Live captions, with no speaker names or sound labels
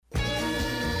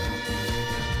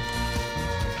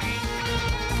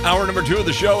Hour number 2 of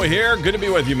the show here. Good to be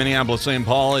with you, Minneapolis, St.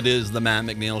 Paul. It is the Matt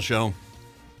McNeil Show.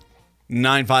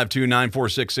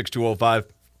 952-946-6205.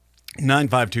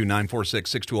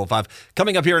 952-946-6205.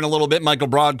 Coming up here in a little bit, Michael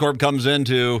Broadcorp comes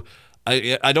into.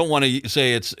 I don't want to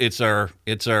say it's our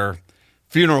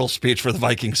funeral speech for the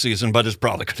Viking season, but it's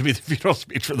probably going to be the funeral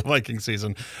speech for the Viking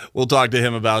season. We'll talk to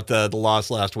him about the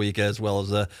loss last week as well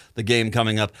as the game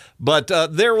coming up. But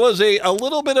there was a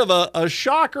little bit of a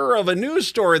shocker of a news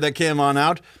story that came on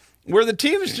out where the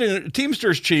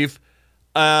Teamsters chief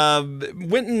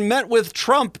went and met with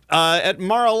Trump at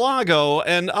Mar-a-Lago,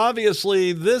 and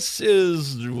obviously this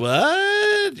is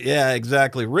what? Yeah,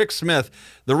 exactly. Rick Smith.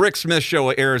 The Rick Smith Show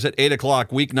airs at 8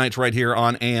 o'clock weeknights right here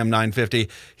on AM 950.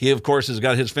 He, of course, has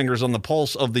got his fingers on the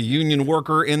pulse of the union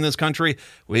worker in this country.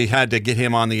 We had to get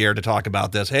him on the air to talk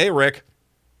about this. Hey, Rick.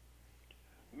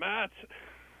 Matt,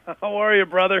 how are you,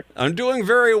 brother? I'm doing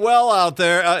very well out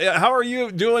there. How are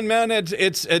you doing, man? It's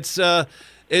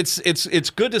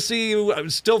good to see you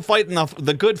still fighting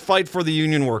the good fight for the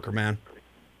union worker, man.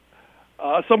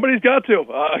 Somebody's got to.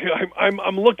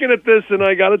 I'm looking at this, and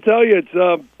I got to tell you, it's.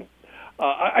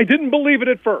 I didn't believe it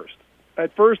at first.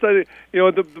 At first, the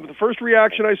first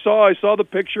reaction I saw the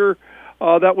picture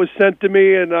that was sent to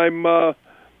me, and I'm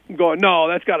going, no,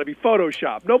 that's got to be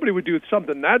Photoshop. Nobody would do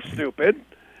something that stupid.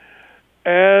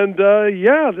 And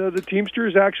the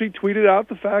Teamsters actually tweeted out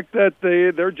the fact that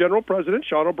their general president,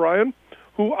 Sean O'Brien,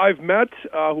 who I've met,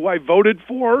 who I voted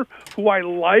for, who I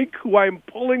like, who I'm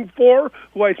pulling for,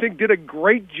 who I think did a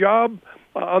great job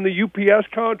on the UPS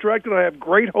contract, and I have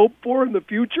great hope for in the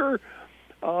future.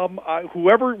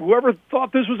 Whoever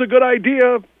thought this was a good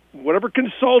idea, whatever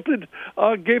consulted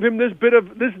gave him this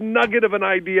nugget of an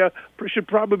idea, should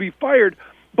probably be fired.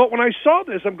 But when I saw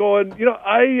this, I'm going,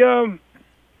 I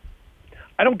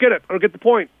don't get it. I don't get the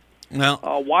point. No.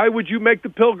 Why would you make the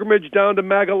pilgrimage down to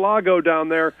Mar-a-Lago down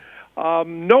there,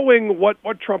 knowing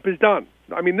what Trump has done?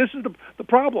 I mean, this is the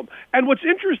problem. And what's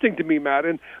interesting to me, Matt,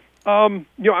 and I'm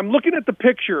looking at the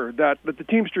picture that the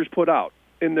Teamsters put out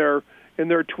in their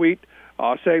tweet,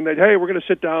 saying that, hey, we're going to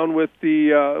sit down with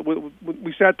we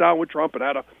sat down with Trump and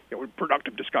had a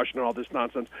productive discussion and all this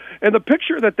nonsense. And the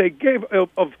picture that they gave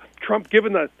of Trump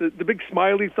giving the big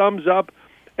smiley thumbs up,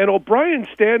 and O'Brien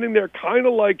standing there kind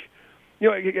of like,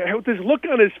 with this look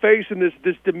on his face and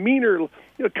this demeanor,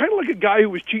 kind of like a guy who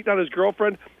was cheating on his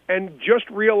girlfriend and just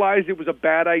realized it was a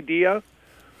bad idea.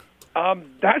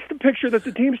 That's the picture that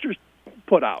the Teamsters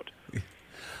put out.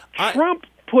 Trump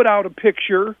put out a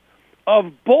picture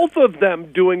of both of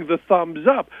them doing the thumbs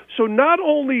up. So not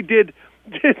only did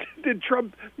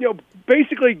Trump,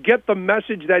 basically get the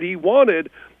message that he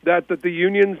wanted, that the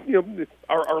unions,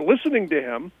 are listening to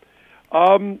him.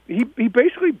 He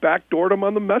basically backdoored him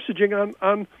on the messaging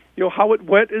on how it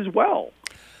went as well.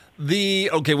 We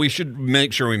should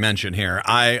make sure we mention here.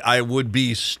 I would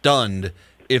be stunned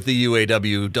if the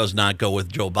UAW does not go with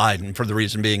Joe Biden, for the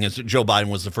reason being is that Joe Biden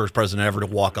was the first president ever to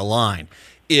walk a line.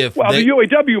 The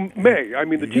UAW may. I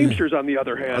mean, the Teamsters, on the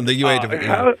other hand, the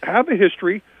UAW have a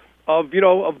history of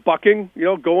bucking,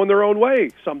 going their own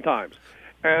way sometimes.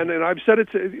 And I've said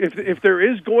if there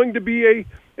is going to be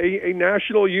a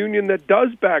national union that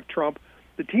does back Trump,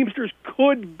 the Teamsters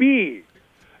could be,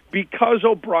 because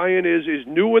O'Brien is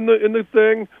new in the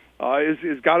thing,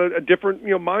 is got a different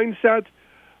mindset.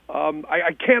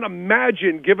 I can't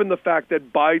imagine, given the fact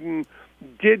that Biden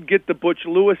did get the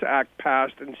Butch-Lewis Act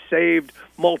passed and saved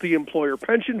multi-employer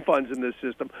pension funds in this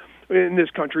system, in this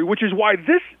country, which is why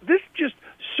this just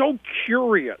so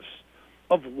curious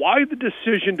of why the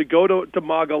decision to go to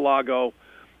Mar-a-Lago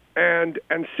and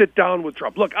sit down with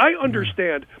Trump. Look, I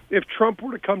understand if Trump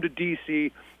were to come to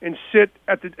D.C. and sit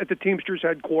at the Teamsters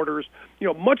headquarters,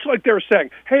 much like they're saying,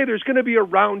 hey, there's going to be a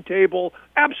round table.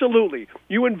 Absolutely.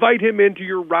 You invite him into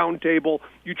your round table.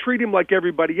 You treat him like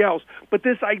everybody else. But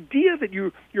this idea that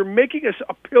you're making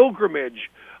a pilgrimage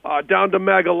down to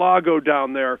Mar-a-Lago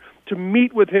down there to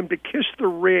meet with him, to kiss the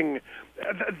ring,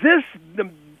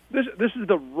 this is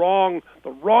the wrong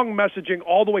messaging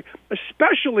all the way,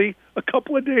 especially a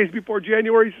couple of days before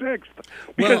January 6th.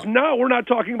 Because now we're not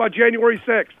talking about January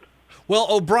 6th. Well,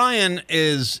 O'Brien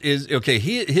is okay.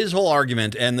 His whole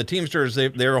argument, and the Teamsters,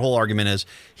 their whole argument is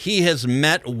he has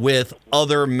met with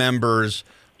other members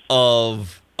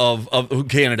of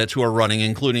candidates who are running,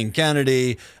 including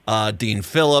Kennedy, Dean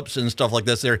Phillips, and stuff like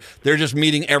this. They're just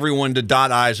meeting everyone to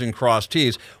dot I's and cross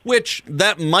T's, which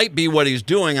that might be what he's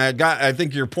doing. I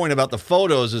think your point about the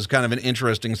photos is kind of an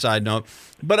interesting side note.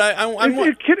 But I know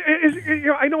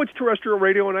it's terrestrial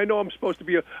radio, and I know I'm supposed to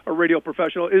be a radio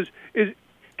professional.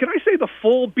 Can I say the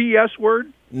full BS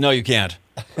word? No, you can't.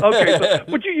 Okay,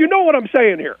 but you know what I'm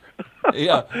saying here.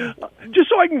 Yeah. Just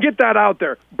so I can get that out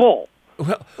there. Bull.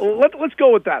 Well, Let's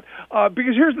go with that.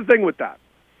 Because here's the thing with that.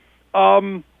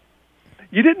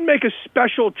 You didn't make a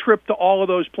special trip to all of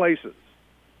those places.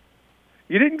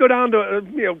 You didn't go down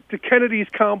to to Kennedy's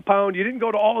compound. You didn't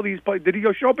go to all of these places. Did he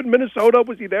show up in Minnesota?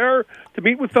 Was he there to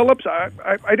meet with Phillips?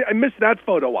 I missed that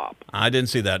photo op. I didn't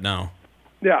see that, no.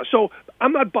 Yeah, so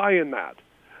I'm not buying that.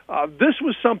 This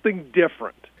was something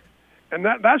different. And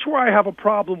that's where I have a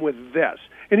problem with this.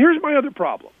 And here's my other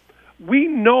problem. We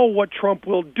know what Trump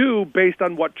will do based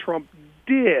on what Trump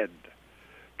did.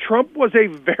 Trump was a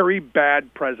very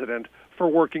bad president for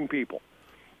working people.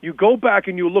 You go back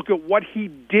and you look at what he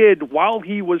did while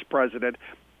he was president.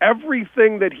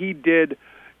 Everything that he did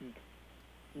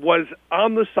was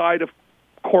on the side of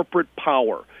corporate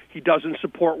power. He doesn't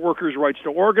support workers' rights to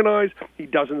organize. He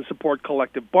doesn't support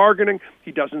collective bargaining.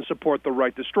 He doesn't support the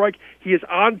right to strike. He is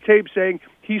on tape saying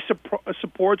he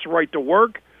supports right to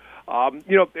work.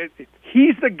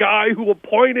 He's the guy who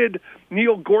appointed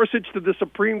Neil Gorsuch to the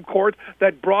Supreme Court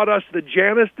that brought us the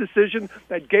Janus decision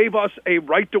that gave us a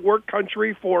right-to-work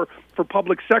country for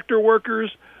public sector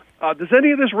workers. Does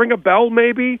any of this ring a bell,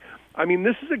 maybe? I mean,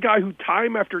 this is a guy who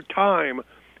time after time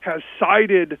has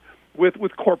sided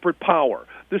with corporate power.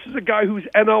 This is a guy whose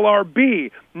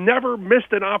NLRB never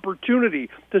missed an opportunity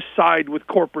to side with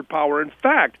corporate power. In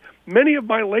fact, many of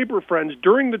my labor friends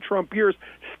during the Trump years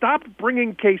stopped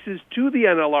bringing cases to the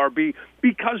NLRB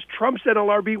because Trump's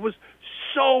NLRB was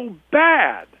so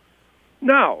bad.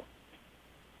 Now,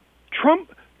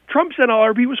 Trump's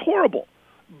NLRB was horrible.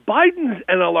 Biden's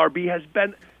NLRB has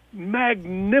been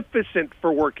magnificent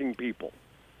for working people.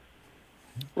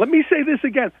 Let me say this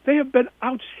again. They have been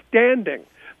outstanding.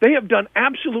 They have done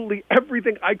absolutely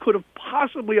everything I could have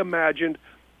possibly imagined,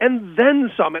 and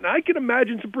then some. And I can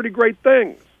imagine some pretty great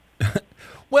things.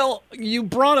 Well, you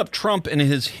brought up Trump and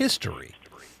his history.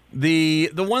 The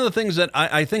one of the things that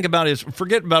I think about is,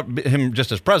 forget about him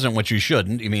just as president, which you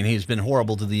shouldn't. I mean, he's been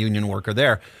horrible to the union worker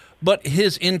there. But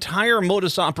his entire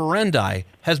modus operandi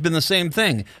has been the same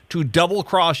thing, to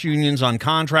double-cross unions on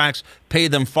contracts, pay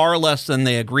them far less than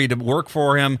they agreed to work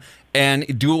for him,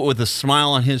 and do it with a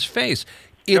smile on his face.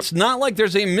 It's not like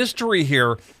there's a mystery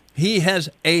here. He has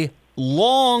a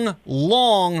long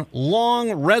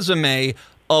resume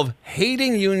of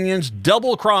hating unions,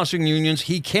 double-crossing unions.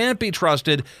 He can't be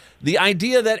trusted. The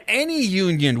idea that any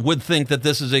union would think that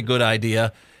this is a good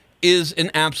idea is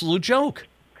an absolute joke.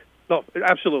 No,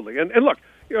 absolutely. And look,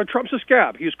 Trump's a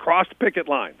scab. He's crossed picket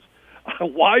lines.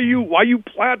 Why you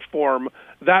platform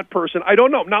that person? I don't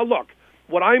know. Now, look,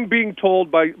 what I'm being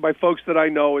told by folks that I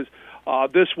know is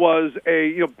this was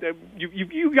you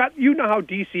know how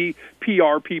DC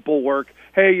PR people work.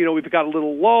 Hey, we've got a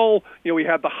little lull. We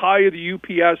had the high of the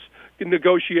UPS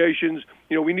negotiations.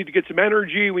 We need to get some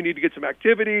energy. We need to get some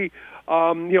activity.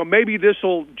 Maybe this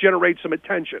will generate some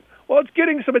attention. Well, it's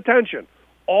getting some attention.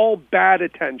 All bad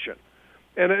attention.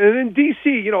 And in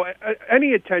D.C.,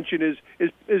 any attention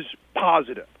is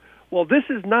positive. Well, this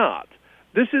is not.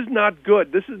 This is not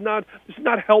good. This is not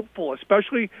helpful,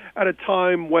 especially at a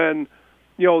time when,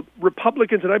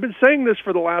 Republicans, and I've been saying this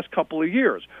for the last couple of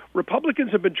years,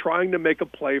 Republicans have been trying to make a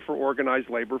play for organized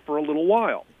labor for a little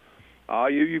while.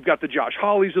 You've got the Josh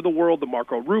Hawleys of the world, the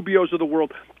Marco Rubios of the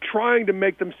world, trying to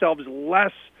make themselves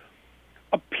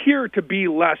appear to be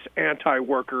less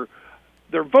anti-worker.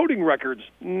 Their voting records,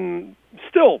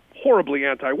 still horribly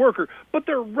anti-worker, but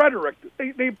their rhetoric,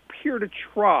 they appear to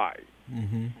try.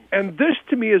 Mm-hmm. And this,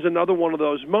 to me, is another one of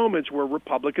those moments where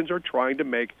Republicans are trying to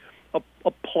make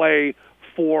a play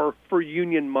for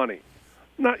union money.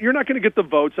 You're not going to get the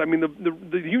votes. I mean,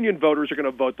 the union voters are going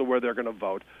to vote the way they're going to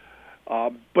vote.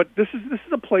 But this is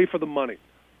a play for the money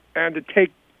and to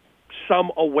take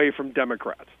some away from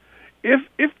Democrats.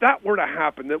 If that were to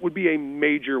happen, that would be a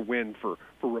major win for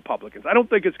Republicans. I don't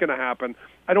think it's going to happen.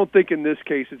 I don't think in this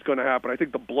case it's going to happen. I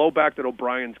think the blowback that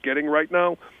O'Brien's getting right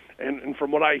now, and from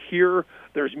what I hear,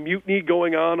 there's mutiny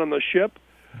going on the ship.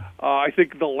 I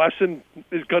think the lesson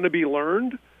is going to be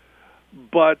learned,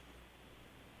 but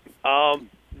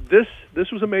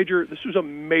this was a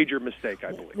major mistake,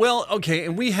 I believe. Well, okay,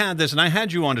 and we had this, and I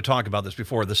had you on to talk about this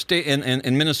before. The state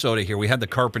in Minnesota here, we had the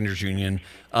Carpenters Union.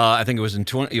 I think it was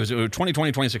 2020,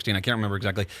 2016. I can't remember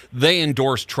exactly. They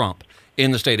endorsed Trump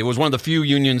in the state. It was one of the few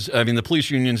unions. I mean, the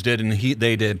police unions did, and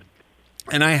they did.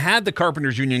 And I had the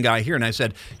Carpenters Union guy here, and I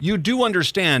said, you do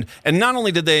understand, and not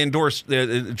only did they endorse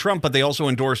Trump, but they also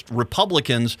endorsed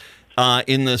Republicans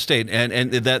in the state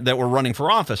and that were running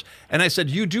for office. And I said,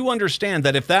 you do understand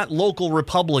that if that local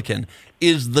Republican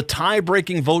is the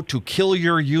tie-breaking vote to kill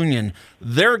your union,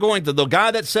 they're going to, the guy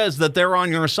that says that they're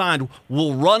on your side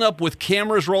will run up with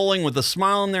cameras rolling with a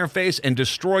smile on their face and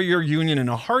destroy your union in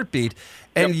a heartbeat.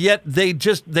 And yet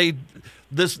there's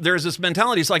this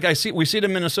mentality. It's like we see it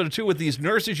in Minnesota too with these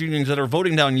nurses unions that are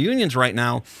voting down unions right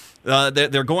now.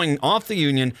 They're going off the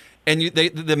union, and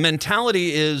the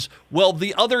mentality is, well,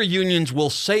 the other unions will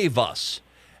save us.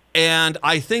 And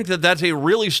I think that that's a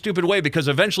really stupid way, because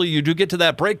eventually you do get to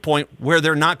that break point where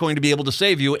they're not going to be able to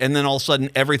save you, and then all of a sudden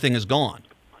everything is gone.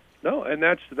 No, and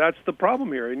that's the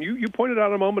problem here. And you pointed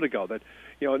out a moment ago that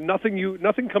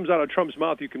nothing comes out of Trump's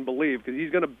mouth you can believe, because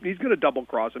he's gonna double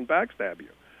cross and backstab you.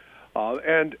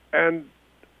 And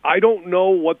I don't know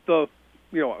what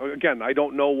I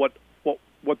don't know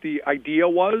what the idea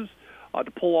was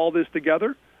to pull all this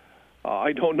together.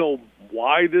 I don't know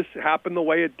why this happened the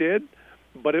way it did,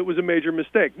 but it was a major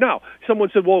mistake. Now, someone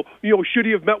said, well, should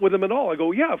he have met with him at all? I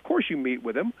go, yeah, of course you meet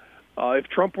with him. If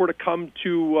Trump were to come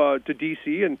to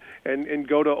D.C. and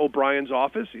go to O'Brien's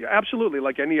office, absolutely,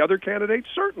 like any other candidate,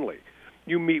 certainly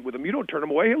you meet with him. You don't turn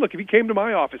him away. Hey, look, if he came to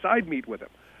my office, I'd meet with him.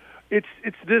 It's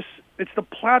the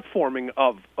platforming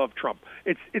of Trump.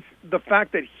 It's the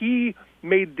fact that he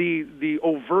made the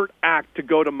overt act to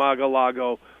go to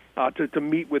Mar-a-Lago to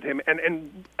meet with him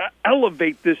and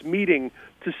elevate this meeting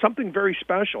to something very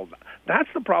special. That's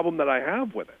the problem that I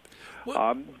have with it,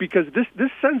 because this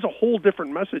sends a whole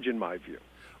different message in my view.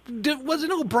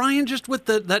 Wasn't O'Brien just with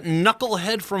that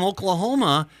knucklehead from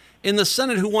Oklahoma in the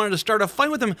Senate who wanted to start a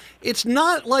fight with him? It's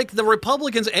not like the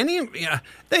Republicans,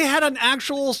 they had an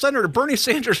actual senator. Bernie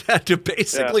Sanders had to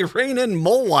basically rein in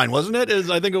Mulwine, wasn't it?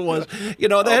 I think it was. They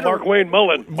had Mark Wayne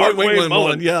Mullen. Mark Wayne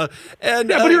Mullen, yeah. And,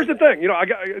 but here's the thing.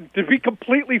 To be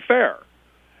completely fair,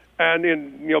 and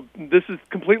this is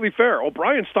completely fair,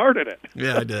 O'Brien started it.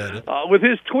 Yeah, I did. With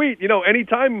his tweet,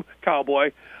 anytime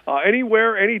cowboy,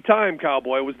 anywhere, anytime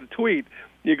cowboy was the tweet.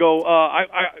 You go,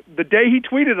 the day he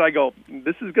tweeted, I go,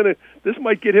 this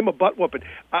might get him a butt whooping.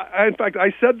 In fact,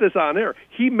 I said this on air.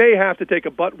 He may have to take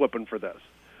a butt whooping for this,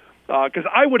 because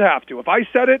I would have to. If I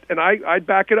said it and I'd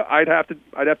back it up, I'd have to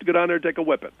go down there and take a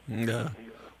whipping. Yeah.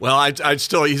 Well, I'd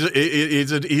still he's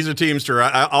a teamster.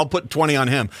 I'll put 20 on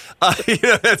him. There.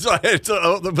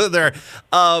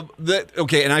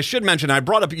 Okay, and I should mention I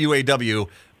brought up UAW.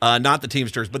 Not the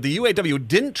Teamsters, but the UAW.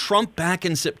 Didn't Trump back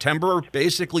in September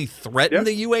basically threaten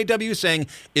the UAW, saying,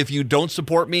 if you don't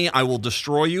support me, I will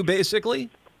destroy you,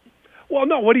 basically? Well,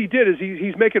 no, what he did is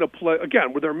he's making a play,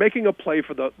 again, where they're making a play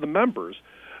for the members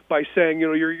by saying,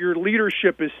 your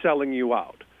leadership is selling you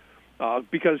out.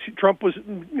 Because Trump was,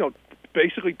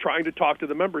 basically trying to talk to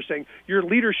the members, saying, your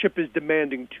leadership is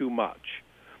demanding too much.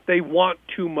 They want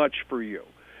too much for you.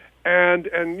 And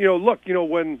look,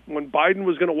 when Biden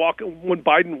was going to when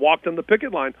Biden walked on the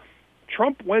picket line,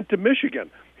 Trump went to Michigan.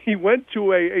 He went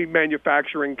to a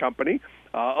manufacturing company,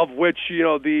 of which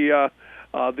the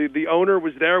owner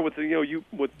was there with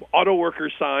with auto worker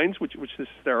signs, which is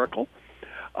hysterical.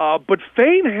 But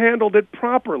Fain handled it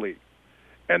properly,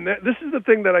 and this is the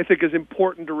thing that I think is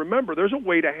important to remember. There's a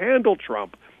way to handle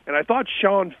Trump, and I thought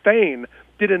Sean Fain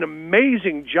did an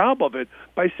amazing job of it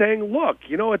by saying, look,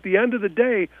 at the end of the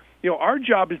day, our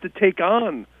job is to take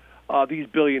on these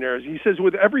billionaires. He says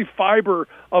with every fiber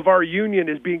of our union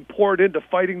is being poured into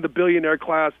fighting the billionaire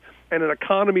class and an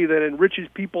economy that enriches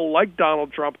people like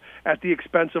Donald Trump at the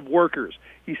expense of workers.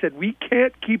 He said we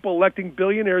can't keep electing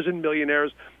billionaires and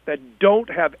millionaires that don't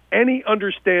have any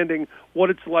understanding what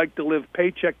it's like to live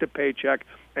paycheck to paycheck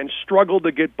and struggle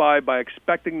to get by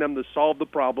expecting them to solve the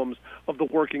problems of the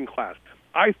working class.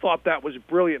 I thought that was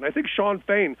brilliant. I think Sean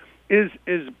Fain is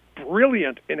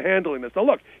brilliant in handling this. Now,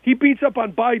 look, he beats up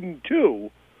on Biden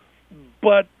too,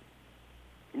 but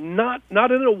not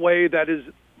in a way that is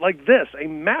like this, a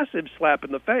massive slap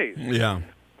in the face. Yeah.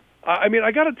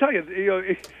 I got to tell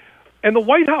you, and the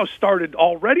White House started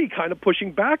already kind of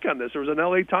pushing back on this. There was an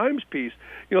LA Times piece.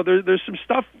 There's some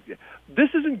stuff. This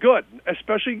isn't good,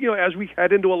 especially as we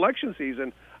head into election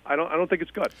season. I don't think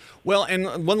it's good. Well,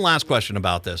 and one last question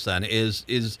about this then is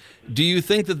do you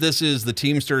think that this is the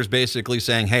Teamsters basically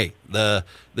saying, hey, the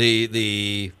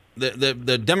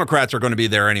Democrats are going to be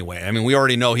there anyway. I mean, we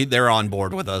already know they're on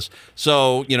board with us.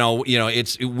 So,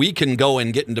 we can go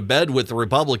and get into bed with the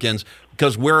Republicans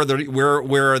because where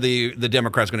are the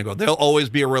Democrats going to go? They'll always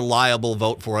be a reliable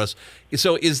vote for us.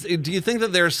 So do you think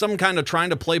that there's some kind of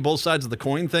trying to play both sides of the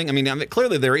coin thing? I mean,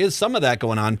 clearly there is some of that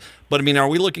going on, but are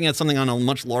we looking at something on a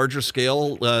much larger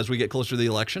scale as we get closer to the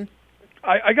election?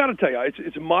 I got to tell you,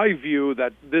 it's my view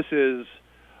that this is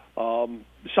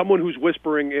someone who's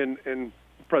whispering in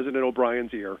President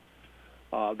O'Brien's ear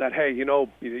that, hey, you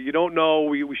don't know,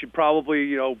 we should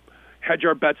probably, hedge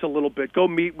our bets a little bit. Go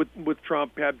meet with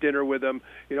Trump, have dinner with him,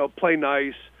 play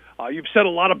nice. You've said a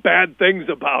lot of bad things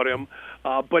about him,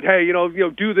 but hey,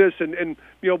 do this, and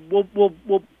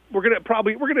we're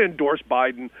gonna endorse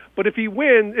Biden. But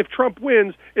if Trump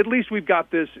wins, at least we've got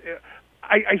this.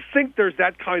 I think there's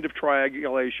that kind of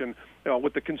triangulation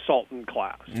with the consultant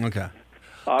class. Okay.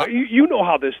 You know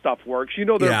how this stuff works.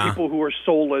 There are people who are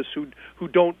soulless who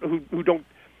don't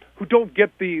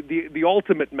get the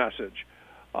ultimate message.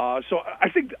 So I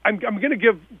think I'm going to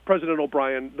give President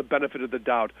O'Brien the benefit of the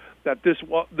doubt that this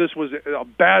was a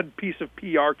bad piece of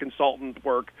PR consultant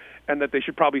work, and that they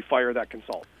should probably fire that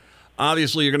consultant.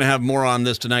 Obviously, you're going to have more on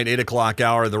this tonight, 8 o'clock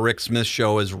hour. The Rick Smith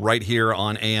Show is right here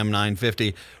on AM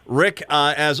 950. Rick,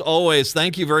 as always,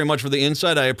 thank you very much for the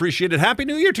insight. I appreciate it. Happy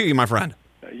New Year to you, my friend.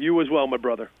 You as well, my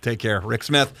brother. Take care. Rick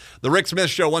Smith. The Rick Smith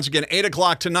Show, once again, 8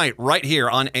 o'clock tonight, right here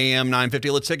on AM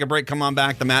 950. Let's take a break. Come on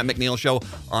back. The Matt McNeil Show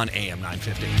on AM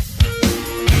 950.